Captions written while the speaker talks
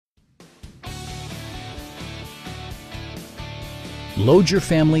Load your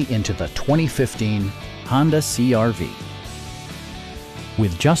family into the 2015 Honda CR-V.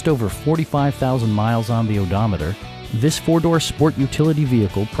 With just over 45,000 miles on the odometer, this four-door sport utility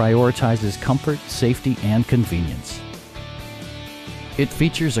vehicle prioritizes comfort, safety, and convenience. It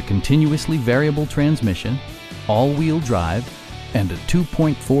features a continuously variable transmission, all-wheel drive, and a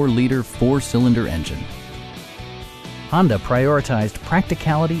 2.4-liter four-cylinder engine. Honda prioritized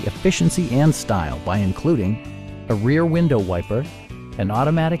practicality, efficiency, and style by including a rear window wiper, an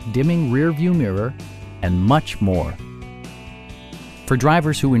automatic dimming rear-view mirror, and much more. For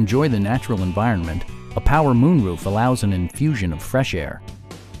drivers who enjoy the natural environment, a power moonroof allows an infusion of fresh air.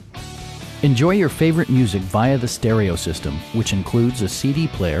 Enjoy your favorite music via the stereo system, which includes a CD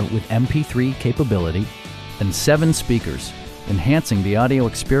player with MP3 capability and 7 speakers, enhancing the audio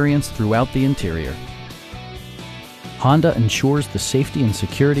experience throughout the interior. Honda ensures the safety and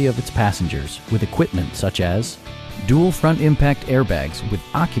security of its passengers with equipment such as dual front impact airbags with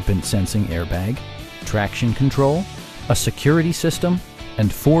occupant sensing airbag, traction control, a security system, and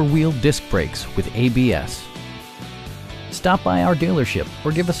 4-wheel disc brakes with ABS. Stop by our dealership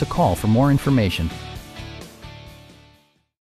or give us a call for more information.